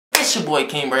It's your boy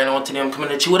King Brandon. Today I'm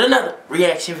coming at you with another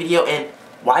reaction video. And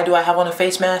why do I have on a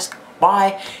face mask?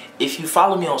 Why? If you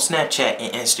follow me on Snapchat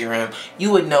and Instagram,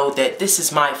 you would know that this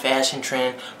is my fashion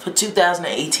trend for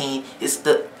 2018. It's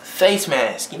the face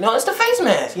mask. You know, it's the face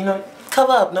mask. You know,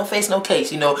 cover up, no face, no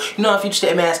case. You know, if you just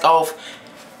take mask off,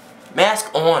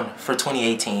 mask on for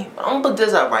 2018. But I'm gonna put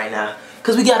this up right now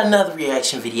because we got another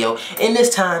reaction video, and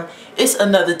this time it's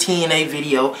another TNA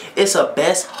video. It's a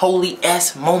best holy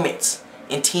ass moments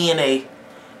in TNA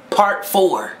part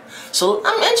 4. So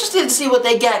I'm interested to see what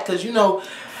they got, because you know,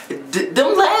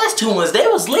 them last two ones, they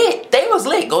was lit. They was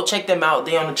lit. Go check them out.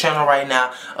 They on the channel right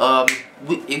now.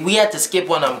 We had to skip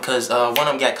one of them because one of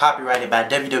them got copyrighted by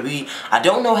WWE. I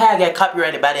don't know how I got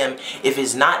copyrighted by them, if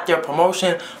it's not their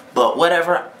promotion, but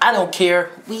whatever. I don't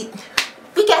care. We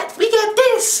got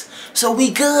this, so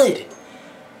we good.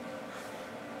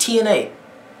 TNA,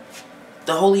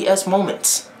 the holy S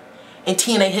moments in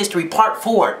TNA history part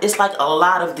 4. It's like a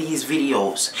lot of these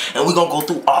videos, and we're gonna go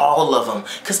through all of them,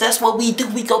 because that's what we do.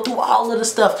 We go through all of the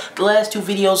stuff. The last 2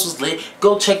 videos was lit.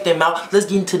 Go check them out. Let's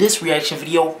get into this reaction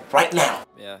video right now.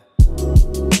 Yeah.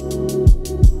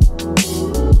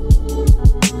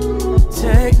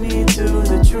 Take me to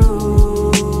the truth.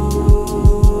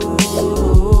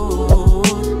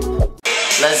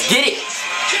 Let's get it.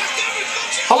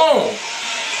 Hold on.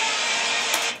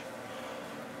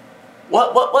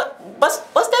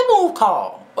 What's that move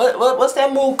called? What's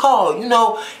that move called? You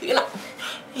know.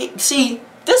 See,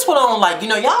 this what I don't like. You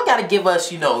know, y'all gotta give us.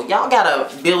 You know, y'all gotta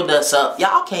build us up.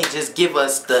 Y'all can't just give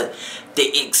us the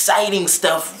exciting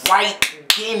stuff right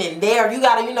then and there. You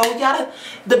gotta,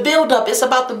 the build up. It's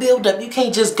about the build up. You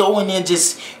can't just go in and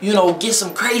just, get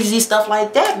some crazy stuff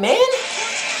like that, man.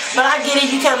 But I get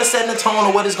it. You kind of setting the tone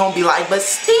of what it's gonna be like. But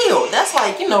still, that's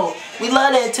like, we love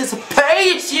the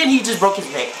anticipation. He just broke his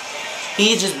neck.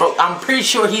 I'm pretty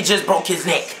sure he just broke his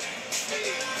neck.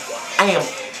 I am.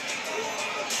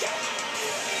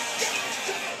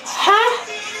 Huh?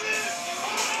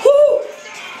 Whoo!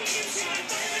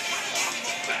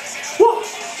 Whoa!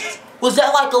 Was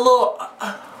that like a little...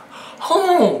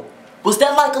 Was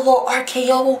that like a little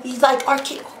RKO? He's like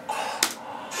RKO.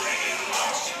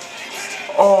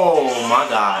 Oh my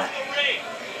God.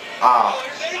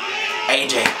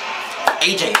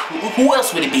 AJ. Who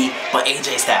else would it be but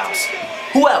AJ Styles?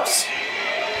 Who else?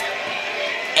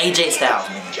 AJ Styles,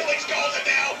 man.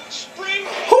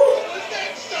 Who?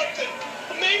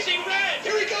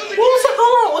 What was that?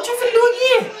 Hold on. What you finna do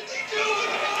again?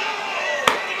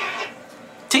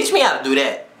 Teach me how to do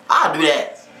that. I'll do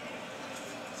that.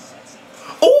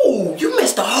 Oh, you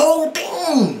missed the whole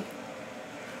thing.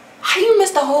 How you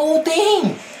missed the whole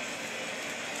thing?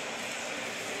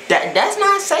 That's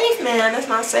not safe, man. That's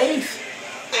not safe.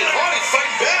 Hardy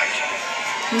fight back.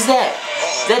 Who's that?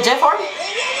 Is that Jeff Hardy?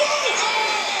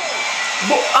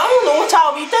 Well, I don't know what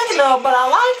y'all be thinking of, but I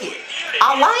like it.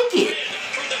 I like it.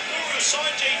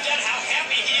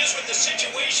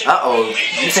 Uh-oh.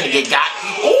 You finna get got.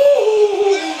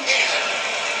 Ooh.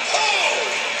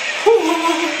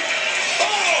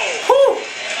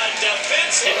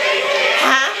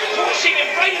 Huh? Pushing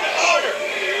him right in the corner.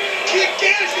 Kick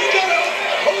gas. He's got a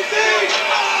Jose.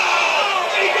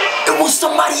 It was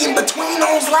somebody in between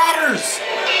those ladders.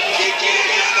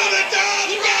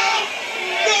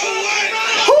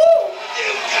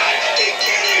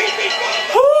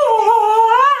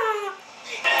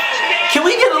 Can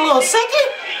we get a little second?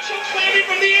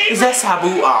 Is that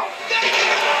Sabu?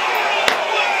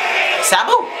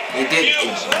 Sabu? It did.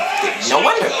 No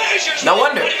wonder. No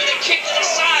wonder.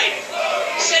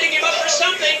 Setting him up for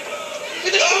something.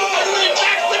 With a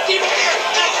attack, flipped him over.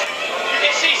 You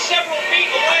can see several feet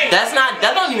away.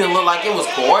 That don't even look like it was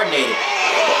coordinated.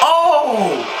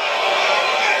 Oh!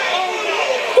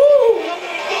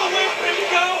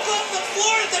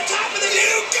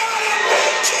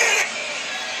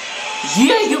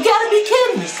 Yeah, you gotta be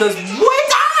kidding me, cause what?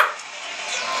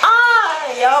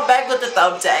 Y'all back with the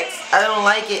thumbtacks. I don't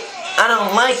like it. I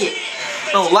don't like it.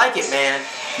 I don't like it, man.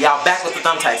 Y'all back with the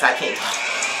thumbtacks. I can't.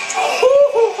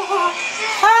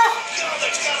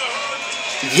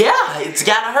 Yeah, it's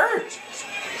gotta hurt.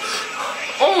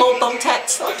 Oh no,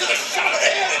 thumbtacks. Oh,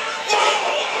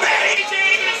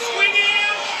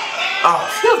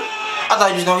 phew. I thought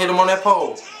you was gonna hit him on that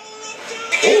pole.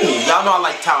 Ooh, y'all know I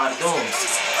like Tower of Doom.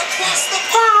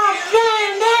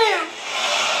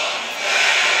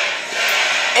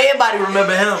 Everybody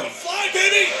remember him.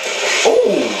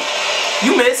 Ooh,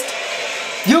 you missed.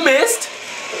 You missed.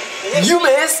 You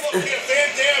missed.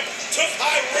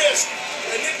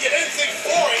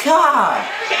 God.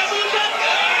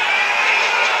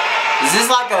 Is this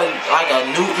like a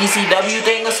new ECW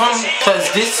thing or something?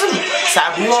 Cause this is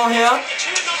Sabu on here.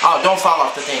 Oh, don't fall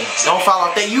off the thing. Don't fall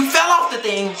off the thing. You fell off the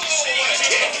thing.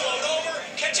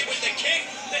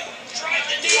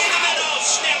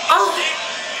 Oh.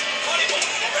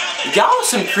 Y'all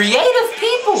some creative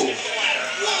people.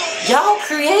 Y'all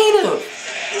creative.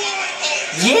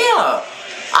 Yeah.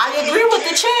 I agree with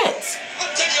the chants.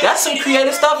 That's some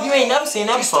creative stuff. You ain't never seen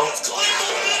that before.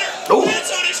 Ooh.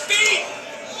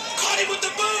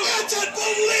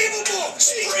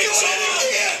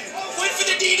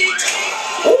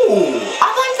 Ooh, I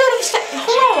like that.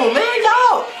 Hold on, man,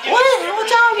 y'all. What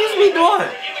y'all used to be doing?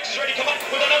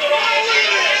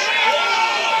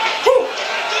 Whew.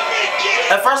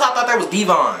 At first, I thought that was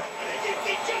Devon.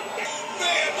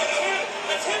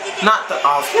 Not the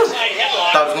phew.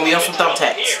 Thought it was gonna be on some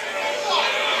thumbtacks.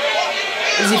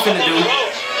 What's he finna do?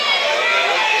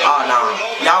 Oh nah,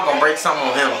 y'all gonna break something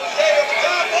on him.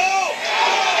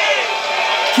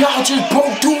 Y'all just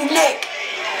broke dude's neck.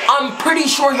 I'm pretty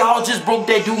sure y'all just broke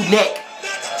that dude's neck.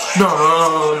 No.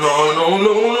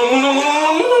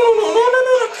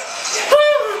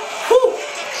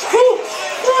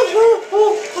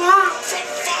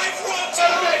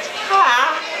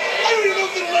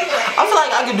 I feel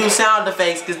like I could do sound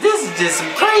effects because this is just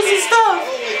some crazy stuff.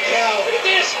 Look at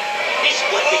this. He's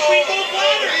split between both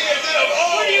ladders.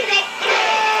 Where do you go?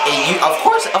 And of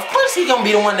course he gonna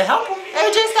be the one to help him.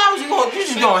 AJ Styles, you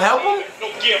just gonna help him?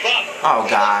 Don't give up. Oh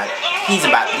God, he's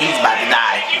about to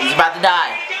die. He's about to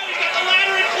die. He's got the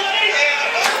ladder in place.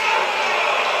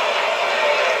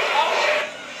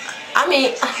 I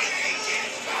mean,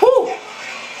 who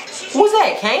was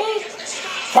that? Kane?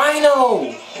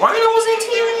 Rhino was in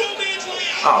TNA?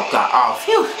 Oh God, oh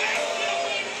phew.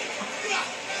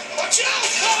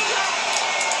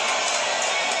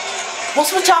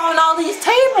 What's with y'all on all these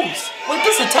tables? Was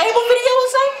this a table video or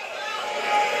something?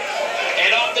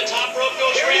 And off the top rope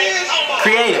goes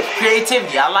Red.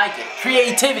 Creativity, I like it.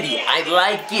 Creativity, I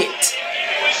like it.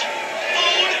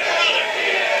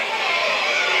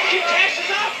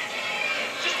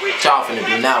 What y'all finna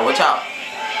do now? What y'all?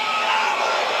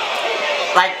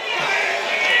 Like,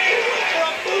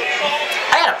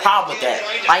 I got a problem with that.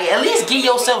 Like, at least give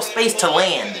yourself space to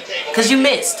land. Cause you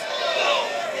missed.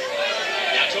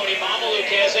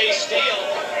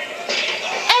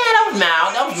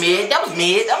 That was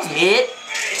mid.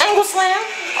 Angle slam.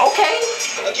 Okay.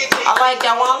 I like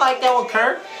that one,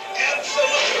 Kurt.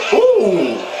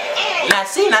 Ooh. Now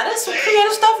that's some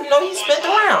creative stuff, you know, he spent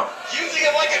around.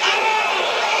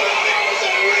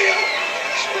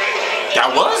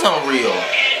 That was unreal.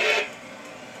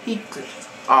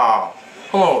 Oh,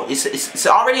 hold on. It's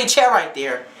already a chair right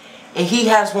there. And he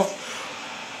has one.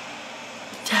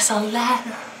 That's a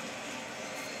ladder.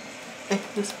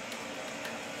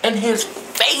 In his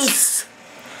face.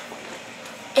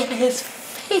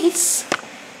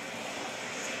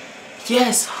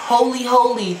 Yes, holy.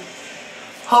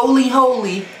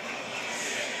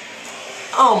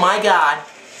 Oh my God.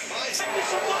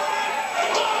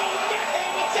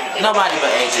 Nobody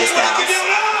but AJ Styles.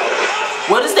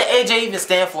 What does the AJ even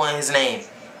stand for in his name?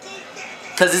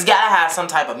 Cause it's gotta have some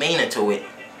type of meaning to it.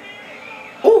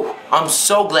 Ooh, I'm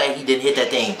so glad he didn't hit that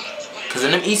thing. Cause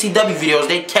in them ECW videos,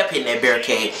 they kept hitting that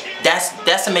barricade.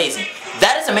 That's amazing.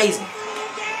 That is amazing.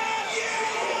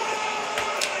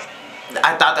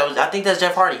 I think that's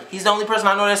Jeff Hardy. He's the only person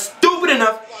I know that's stupid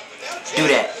enough to do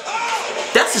that.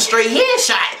 That's a straight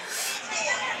headshot.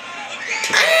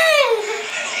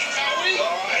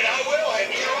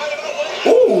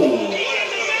 Ooh.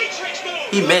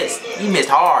 He missed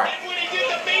hard.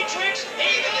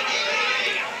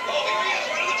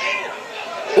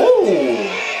 Ooh.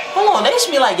 Hold on, they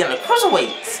should be like in the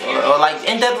cruiserweights. Or like,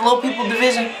 ain't that the little people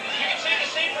division?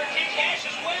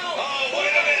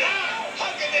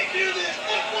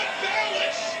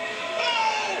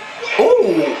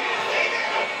 Ooh.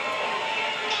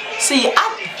 See,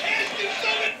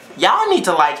 y'all need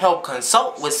to like help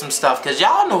consult with some stuff, cause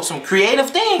y'all know some creative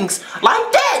things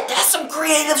like that. That's some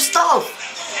creative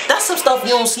stuff. That's some stuff you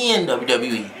don't see in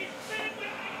WWE.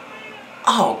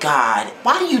 Oh God,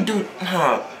 why do you do?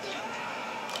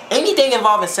 Anything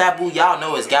involving Sabu, y'all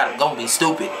know it's gonna be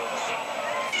stupid.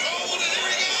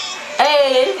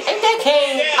 Hey, ain't that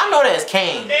Kane? I know that's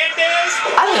Kane.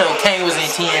 I didn't know Kane was in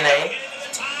TNA.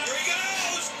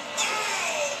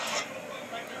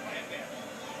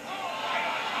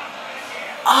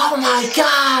 Oh my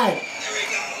God!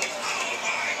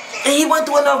 And he went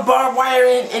through enough barbed wire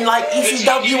and like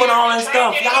ECW and all that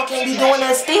stuff. Y'all can't be doing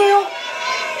that still?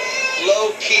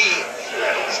 Low key.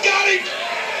 He's got him!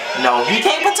 No, he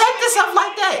can't protect himself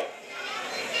like that.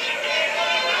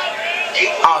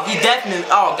 Oh, he definitely.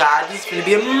 Oh God, this is gonna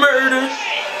be a murder.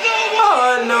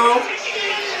 Oh no.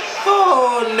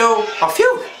 Oh no. Oh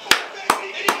phew.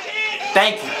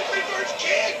 Thank you.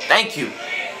 Thank you.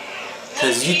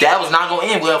 Cause that was not gonna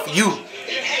end well for you.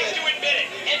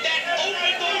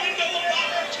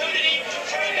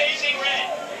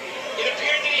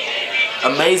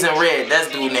 Amazing Red, that's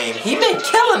dude's name. He been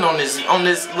killing on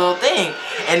this little thing,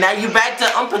 and now you back to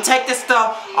unprotected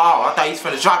stuff. Oh, I thought he's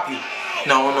finna drop you.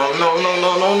 No.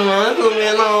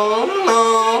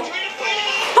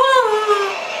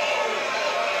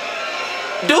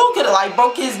 Dude could have like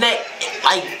broke his neck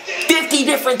like 50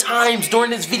 different times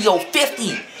during this video.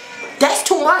 50. That's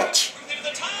too much.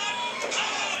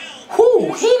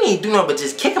 Whoo, he didn't do nothing but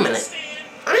just kick him in it.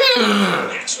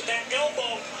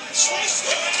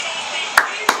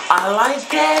 I like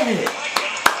that.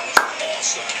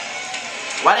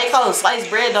 Why they call it sliced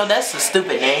bread though? That's a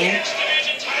stupid name.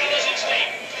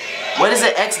 What is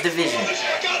it? X Division.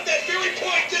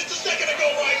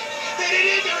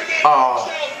 Oh.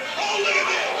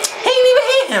 He didn't even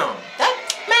hit him. That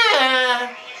man.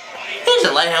 He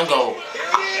should let him go.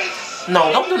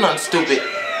 No, don't do nothing stupid.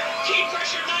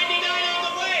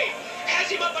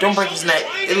 Don't break his neck.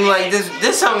 It look like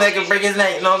this something that can break his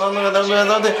neck. No.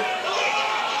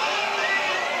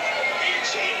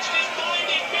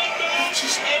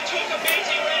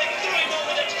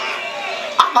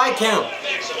 I like him.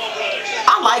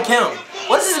 I like him.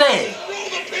 What's his name?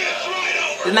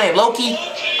 His name Loki?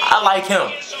 I like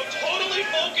him.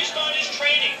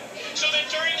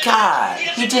 God,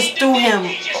 he just threw him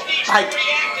like,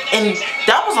 and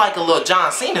that was like a little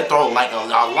John Cena throw, like a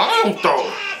long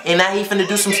throw. And now he finna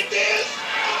do some,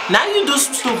 now you do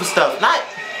some stupid stuff. Not,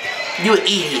 you an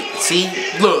idiot, see?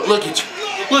 Look at you.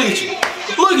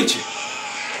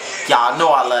 Y'all know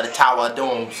I love the Tower of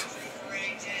Dooms.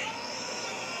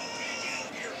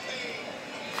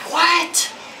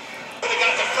 What?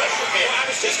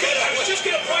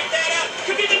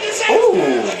 Ooh.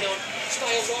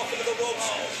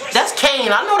 That's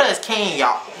Kane. I know that's Kane,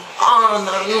 y'all.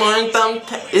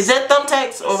 Is that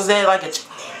thumbtacks or was that like a...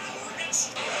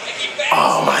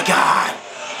 Oh my God.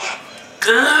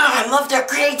 I love their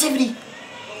creativity.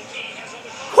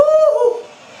 Woo!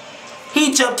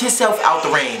 He jumped himself out the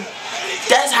ring.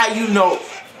 That's how you know.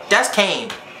 That's Kane.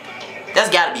 That's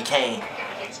gotta be Kane.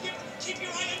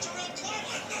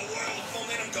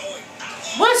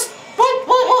 What's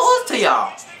to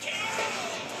y'all?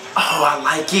 Oh, I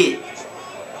like it.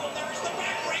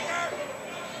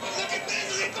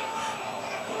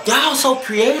 Y'all so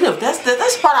creative. That's the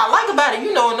part I like about it.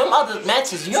 You know, in them other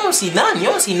matches, you don't see none. You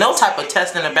don't see no type of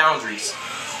testing the boundaries.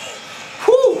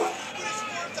 Whew.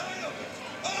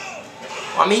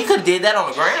 I mean, you could have did that on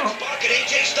the ground.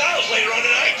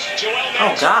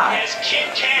 Oh God.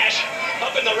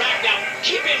 Up in the rack now.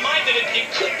 Keep in mind that it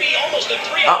could be almost a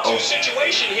 3-on-2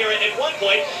 situation here at one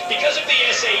point because of the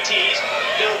SATs.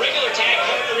 Their regular tag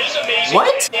partner is amazing.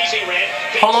 What? Amazing Red.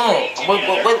 Hold on.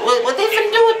 What they finna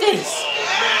do with this?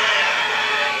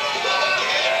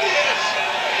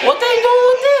 What they doing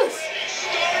with this?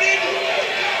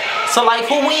 So like,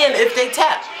 who win if they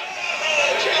tap?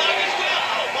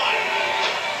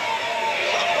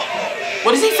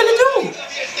 What is he finna do?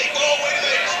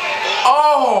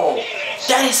 Oh.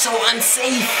 That is so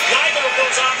unsafe.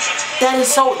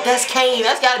 That's Kane.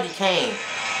 That's gotta be Kane.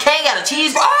 Kane got a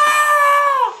cheese.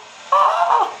 Oh!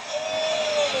 Oh!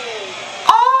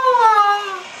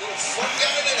 Oh!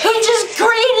 He just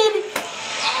greeted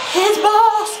his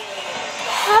boss.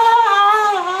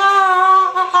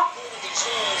 Oh!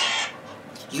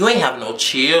 You ain't have no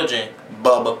children,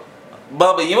 Bubba.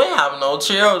 Bubba, you ain't have no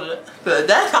children.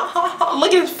 That's,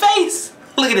 look at his face.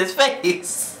 Look at his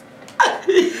face.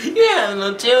 You have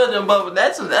no children, but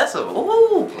that's a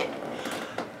ooh.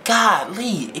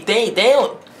 Godly, they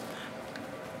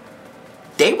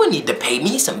would need to pay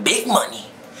me some big money.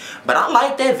 But I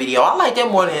like that video. I like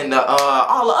that more than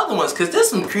all the other ones, cause there's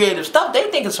some creative stuff. They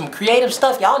think of some creative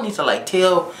stuff. Y'all need to like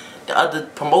tell the other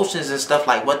promotions and stuff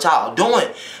like what y'all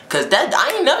doing, cause that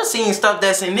I ain't never seen stuff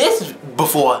that's in this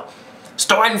before.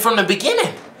 Starting from the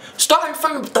beginning, starting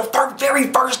from the very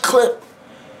first clip.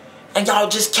 And y'all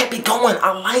just kept it going.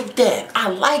 I like that. I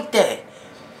like that.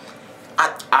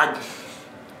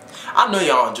 I know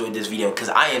y'all enjoyed this video because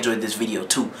I enjoyed this video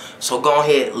too. So go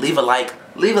ahead, leave a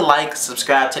like,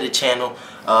 subscribe to the channel.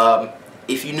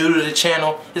 If you're new to the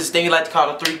channel, this is the thing you like to call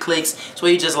the 3 clicks. So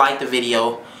you just like the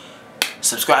video,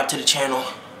 subscribe to the channel,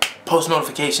 post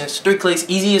notifications. 3 clicks,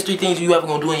 easiest 3 things you ever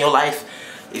gonna do in your life.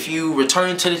 If you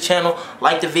return to the channel,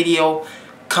 like the video,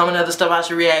 comment other stuff I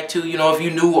should react to. You know, if you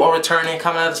new or returning,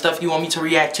 comment other stuff you want me to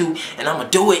react to, and I'm gonna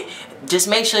do it. Just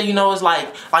make sure, you know, it's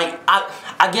like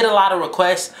I get a lot of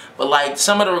requests, but like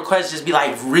some of the requests just be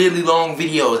like really long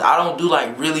videos. I don't do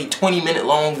like really 20-minute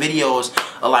long videos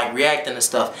of like reacting to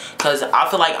stuff, cause I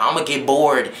feel like I'm gonna get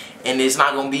bored and it's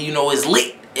not gonna be, you know, as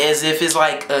lit as if it's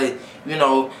like you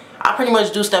know, I pretty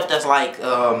much do stuff that's like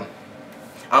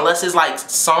unless it's like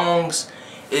songs,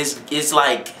 it's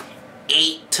like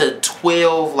 8 to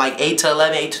 12, like 8 to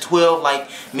 11, 8 to 12 like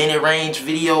minute range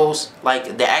videos,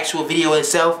 like the actual video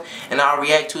itself, and I'll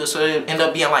react to it, so it'll end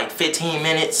up being like 15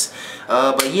 minutes.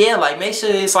 But yeah, like make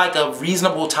sure it's like a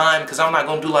reasonable time, because I'm not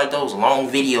gonna do like those long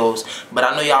videos, but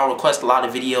I know y'all request a lot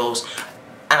of videos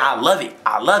and I love it,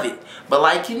 but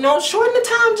like, you know, shorten the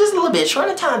time just a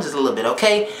little bit,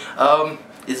 okay?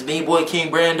 It's me, boy King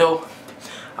Brando.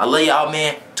 I love y'all,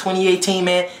 man. 2018,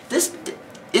 man. This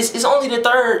it's only the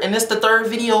third, and it's the third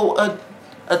video of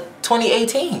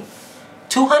 2018.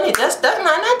 200. That's not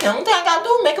nothing. The only thing I gotta do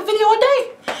is make a video a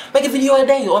day. Make a video a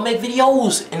day, or make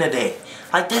videos in a day.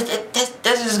 Like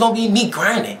that's just gonna be me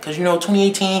grinding, cause you know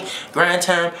 2018 grind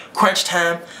time, crunch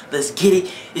time. Let's get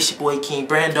it. It's your boy King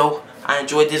Brando. I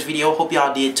enjoyed this video. Hope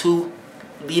y'all did too.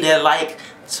 Leave that like,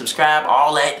 subscribe,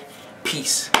 all that.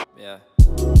 Peace. Yeah.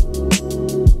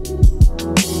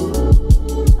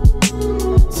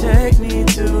 Take me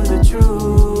to